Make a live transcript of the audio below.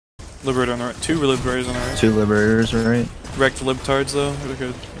Liberator on the right. 2 liberators on the right. 2 liberators, right? Wrecked libtards though. We're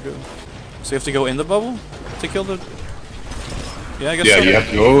good. We're good. So you have to go in the bubble to kill the. Yeah, I guess. Yeah, so. you have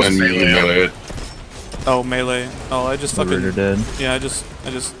to go and melee it. Oh, melee. Oh, I just fucking. Liberator dead. Yeah, I just.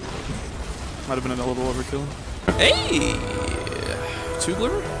 Might have been a little overkill. Hey! 2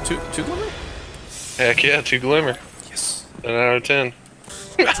 glimmer? 2 glimmer? Heck yeah, 2 glimmer. Yes. 10 out of 10.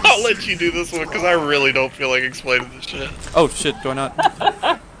 I'll let you do this one because I really don't feel like explaining this shit. Oh shit, do I not?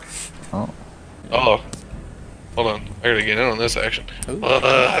 Oh. Oh. Hold on. I gotta get in on this action. No,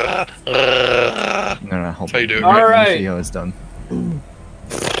 hold How you doing? Alright. Theo is done.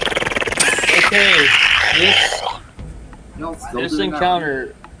 Okay.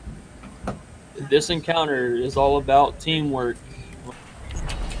 This encounter is all about teamwork.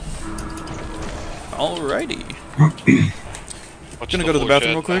 Alrighty. Gonna go to the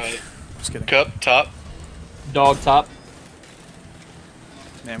bathroom real quick. Just kidding. Cup, top. Dog top.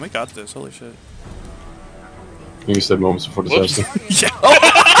 Man, we got this. Holy shit. You said moments before disaster. Yeah. Oh!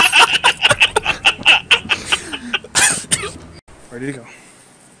 Ready to go.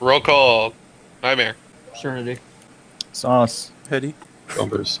 Roll call. Nightmare. Serenity. Sauce. Heddy.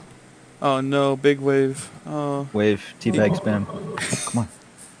 Bumpers. Oh no, big wave. Oh. Wave. Teabag spam. Come on.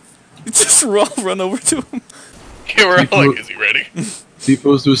 Just run over to him. Yeah, we're all like, is he ready?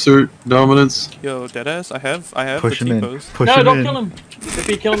 T-pose to assert dominance. Yo, deadass. I have Push the him in. T-pose. Push No, him don't in. kill him. If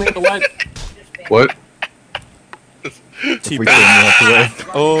you kill him, hit the light. What? If we kill him, we'll have to wave.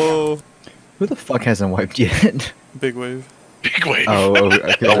 Oh, Who the fuck hasn't wiped yet? big wave. Big wave. Oh,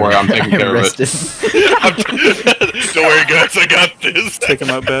 okay. Don't worry, I'm taking care of it. Don't worry, guys, I got this. Take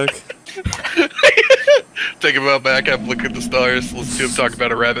him out back. Take him out back. I'm looking at the stars. Let's do him talk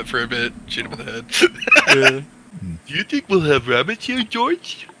about a rabbit for a bit. Shoot him in the head. Yeah. Do you think we'll have rabbits here,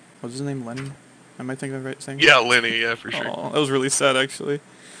 George? What's his name? Lenny? Am I thinking of the right thing? Yeah, Lenny. Yeah, for sure. Aw, that was really sad, actually.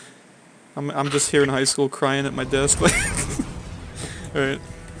 I'm just here in high school crying at my desk. Like, alright.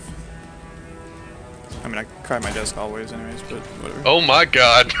 I mean, I cry at my desk always, anyways, but whatever. Oh my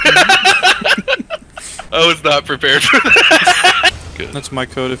god. I was not prepared for that. Good. That's my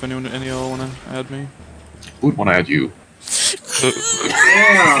code if any of y'all want to add me. Who would want to add you?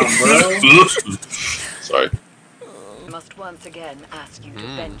 Damn, bro. Sorry. Must once again ask you to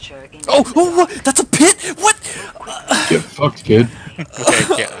venture into Oh, what? That's a pit? What? Get fucked, kid. Okay,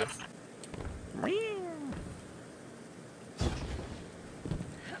 yeah.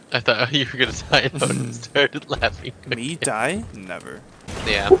 I thought you were gonna die and started laughing. Me die? Never.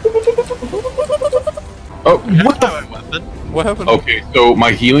 Yeah. Oh, what the? Weapon? What happened? Okay, so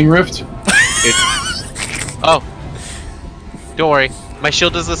my healing rift. Oh. Don't worry. My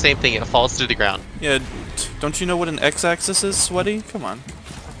shield does the same thing. It falls to the ground. Yeah, don't you know what an X-axis is, Sweaty? Come on.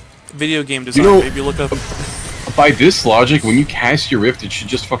 Video game design, You know- maybe look up. By this logic, when you cast your rift, it should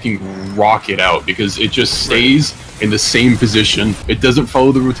just fucking rocket out because it just stays in the same position. It doesn't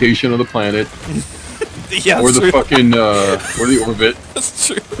follow the rotation of the planet Yeah, or the true. fucking or the orbit. That's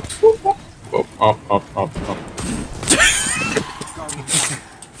true. Oh.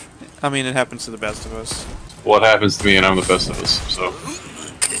 I mean, it happens to the best of us. What happens to me, and I'm the best of us. So.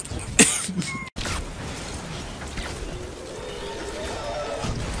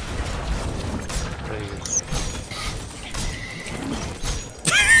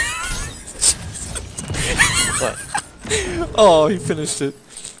 What? Oh, he finished it.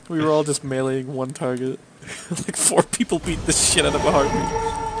 We were all just meleeing one target. Like 4 people beat the shit out of a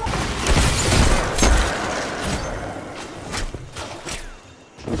heartbeat.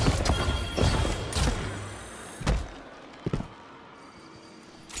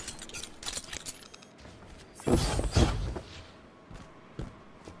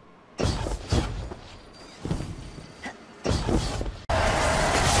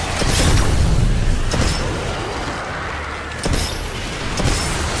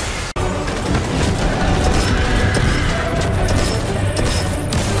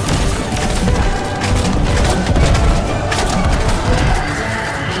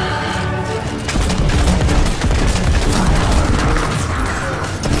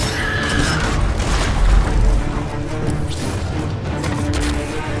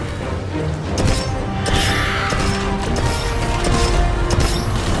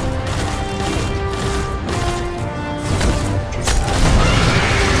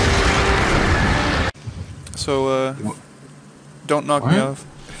 So, don't knock me off.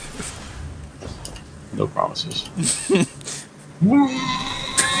 No promises.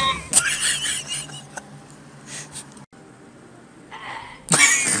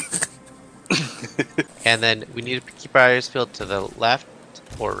 And then we need to keep our eyes peeled to the left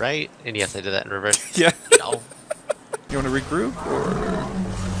or right. And yes, I did that in reverse. Yeah. No. You want to regroup, or...?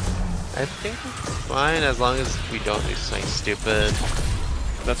 I think it's fine as long as we don't do something stupid.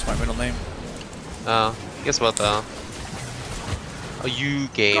 That's my middle name. Oh, guess what though? Oh, you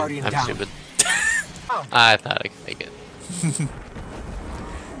game. Guardian I'm down. stupid. I thought I could make it.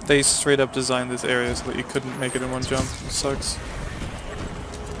 They straight up designed this area so that you couldn't make it in one jump. It sucks.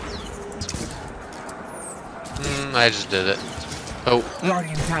 I just did it. Oh,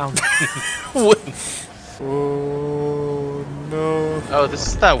 Guardian down. What? Oh no. oh, this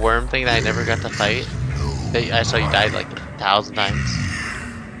is that worm thing that I never got to fight. I saw you died like 1,000 times.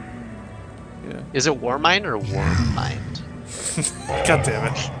 Yeah. Is it War Mine or Worm Mind? God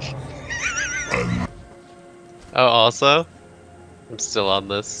damn it. Oh, also, I'm still on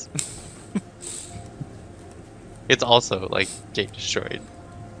this. It's also like game destroyed.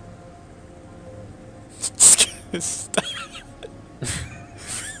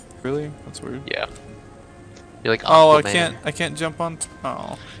 Really? That's weird. Yeah. You're like, Oh, I Aquaman. can't jump on.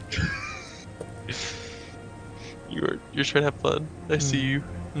 Oh. You're trying to have fun. I see you.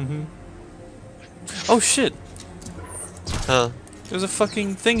 Mm-hmm. Oh shit! Huh? There's a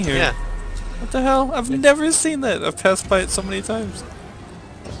fucking thing here. Yeah. What the hell? I've never seen that. I've passed by it so many times.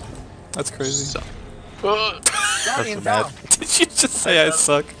 That's crazy. So. Guardian bad. down. Did you just say I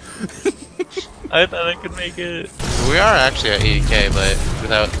suck? I thought I could make it. We are actually at 80k, but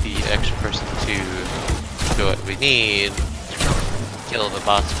without the extra person to do what we need, kill the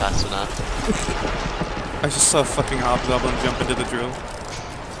boss fast enough. I just saw a fucking hobgoblin jump into the drill.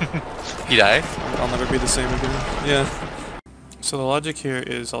 He died? I'll never be the same again. Yeah. So the logic here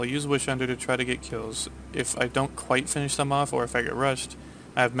is I'll use Wish Under to try to get kills. If I don't quite finish them off, or if I get rushed,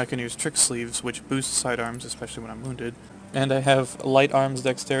 I have Mechaneer's Trick Sleeves, which boost sidearms, especially when I'm wounded. And I have Light Arms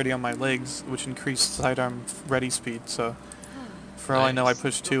Dexterity on my legs, which increase sidearm ready speed, so... For all I know, I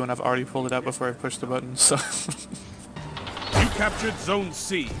pushed 2 and I've already pulled it out before I pushed the button, so... You captured Zone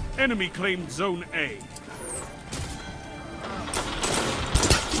C. Enemy claimed Zone A.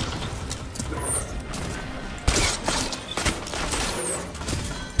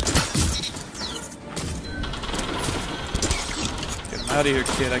 Get him out of here,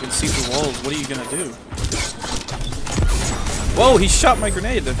 kid. I can see through walls. What are you gonna do? Whoa, he shot my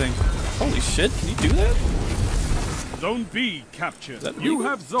grenade, I think. Holy shit, can you do that? Zone B captured. That You legal?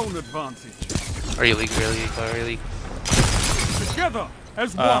 have zone advantage. Are you league? Together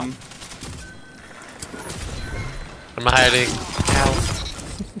as one. I'm hiding. Ow.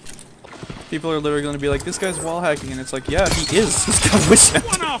 People are literally gonna be like, this guy's wall hacking, and it's like, yeah, he is. He's got Wish Under.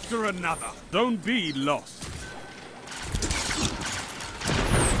 One after another. Zone B lost.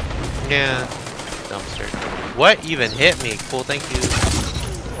 Yeah. Dumpster. What even hit me? Cool, thank you.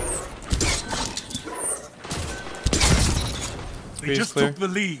 They Please just clear. took the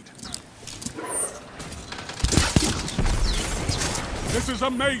lead. This is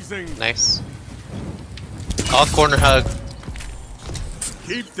amazing. Nice. All corner hug.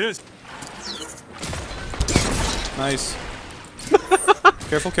 Keep this. Nice.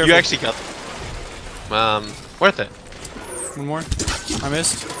 Careful, careful. You actually got worth it. One more. I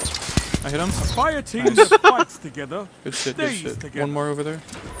missed. I hit him. Fire team Nice. that fights together. Good shit, good Stays shit. together. One more over there.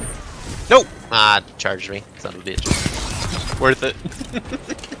 Nope. Ah, charged me. Son of a bitch. Worth it.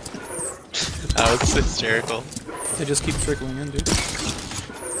 That was hysterical. They just keep trickling in, dude.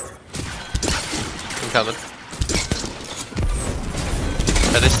 I'm coming.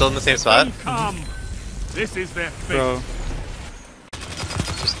 Are they still in the same spot? Come. This is their fate. Bro.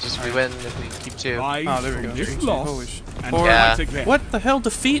 Just we win if we keep 2. Rise Oh, there we from go. this Holy loss shit. and Or- Yeah. fight again. What the hell?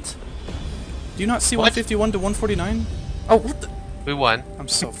 Defeat? Do you not see What? 151 to 149? Oh, what the? We won. I'm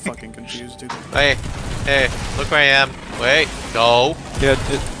so fucking confused, dude. Hey, look where I am. Wait, no. Yeah,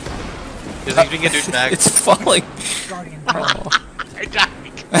 Is he being a douchebag? it's falling. Guardian down. I died.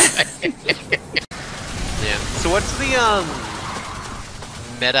 Yeah. So what's the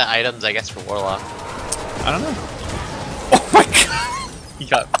meta items, I guess, for Warlock? I don't know. Oh my god! He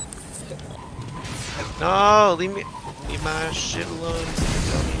got. No, leave my shit alone.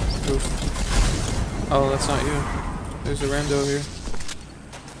 Oof. Oh, that's not you. There's a rando here.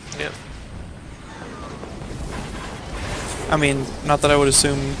 Yep. I mean, not that I would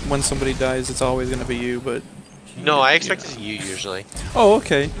assume when somebody dies it's always gonna be you, but... No, I expect it to you usually. Oh,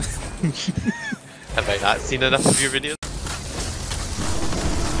 okay. Have I not seen enough of your videos?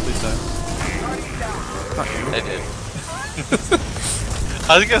 Please die. I did.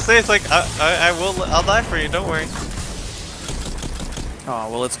 I was gonna say, it's like, I'll die for you, don't worry. Oh,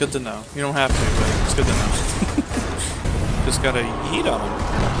 well, it's good to know. You don't have to, but it's good to know. Just gotta yeet on them.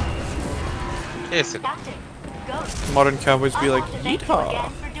 Yes. Captain, Ghost. Modern cowboys be I like, want to thank you yeehaw.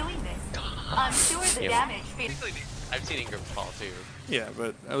 again for doing this. I'm sure the Yeah. damage feels... I've seen Ingram fall too. Yeah,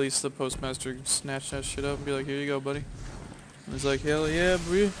 but at least the postmaster snatched that shit up and be like, here you go, buddy. And he's like, hell yeah,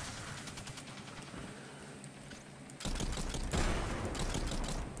 bro.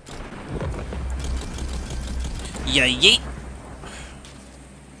 Yeah, yeet.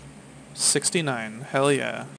 69, hell yeah.